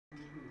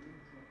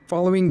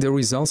Following the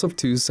results of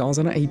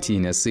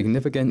 2018, a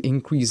significant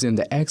increase in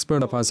the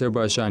export of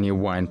Azerbaijani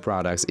wine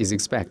products is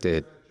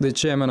expected. The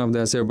chairman of the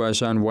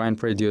Azerbaijan Wine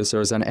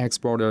Producers and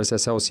Exporters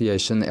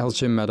Association,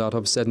 Elchin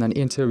Madatov, said in an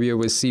interview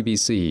with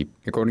CBC.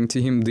 According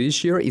to him,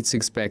 this year it's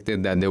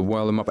expected that the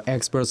volume of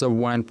exports of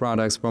wine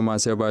products from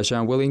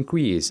Azerbaijan will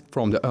increase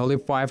from the early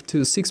 5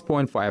 to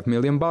 6.5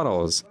 million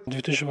bottles.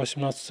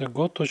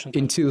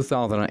 In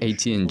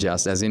 2018,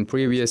 just as in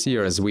previous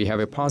years, we have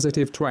a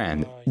positive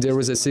trend. There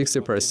is a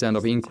 60%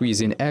 of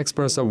increase in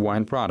exports of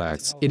wine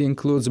products. It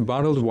includes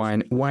bottled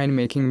wine,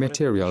 wine-making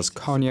materials,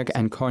 cognac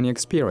and cognac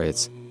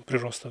spirits.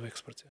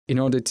 In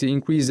order to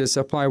increase the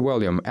supply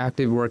volume,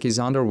 active work is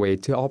underway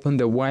to open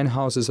the wine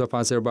houses of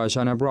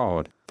Azerbaijan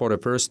abroad. For the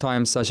first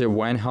time, such a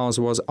wine house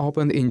was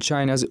opened in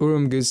China's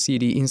Urumqi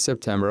city in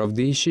September of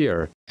this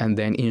year, and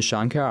then in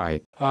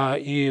Shanghai.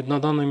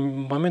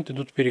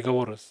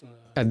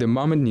 At the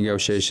moment,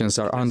 negotiations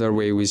are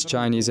underway with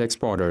Chinese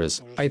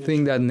exporters. I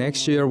think that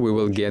next year we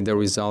will get the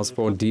results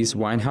for these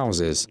wine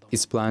houses.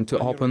 It's planned to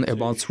open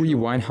about 3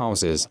 wine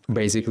houses,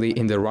 basically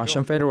in the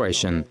Russian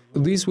Federation.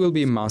 These will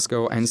be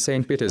Moscow and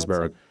St.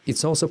 Petersburg.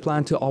 It's also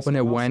planned to open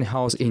a wine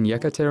house in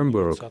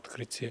Yekaterinburg.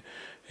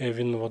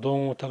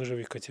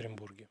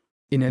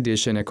 In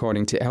addition,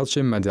 according to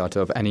Elchin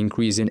Madatov, an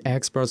increase in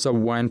exports of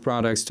wine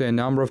products to a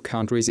number of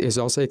countries is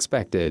also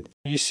expected.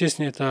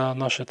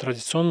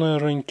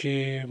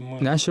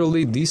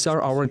 Naturally, these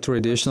are our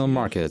traditional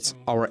markets.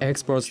 Our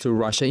exports to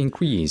Russia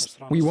increased.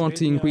 We want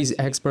to increase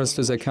exports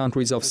to the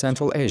countries of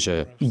Central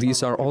Asia.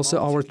 These are also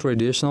our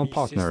traditional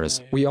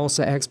partners. We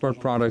also export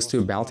products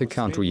to Baltic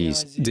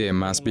countries. There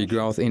must be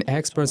growth in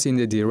exports in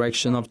the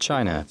direction of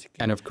China.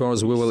 And of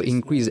course, we will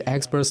increase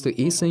exports to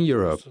Eastern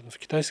Europe.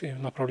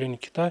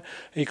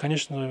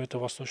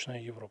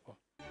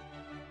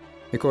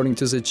 According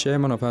to the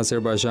chairman of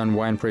Azerbaijan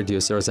Wine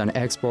Producers and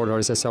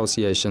Exporters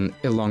Association,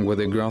 along with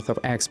the growth of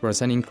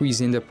exports, an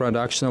increase in the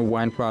production of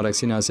wine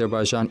products in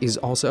Azerbaijan is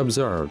also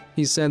observed.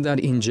 He said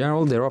that in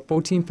general there are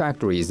 14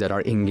 factories that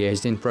are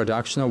engaged in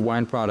production of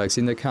wine products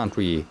in the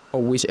country,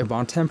 of which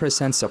about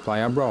 10% supply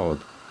abroad.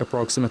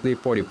 Approximately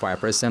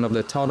 45% of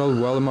the total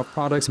volume of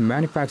products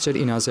manufactured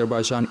in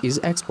Azerbaijan is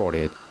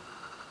exported.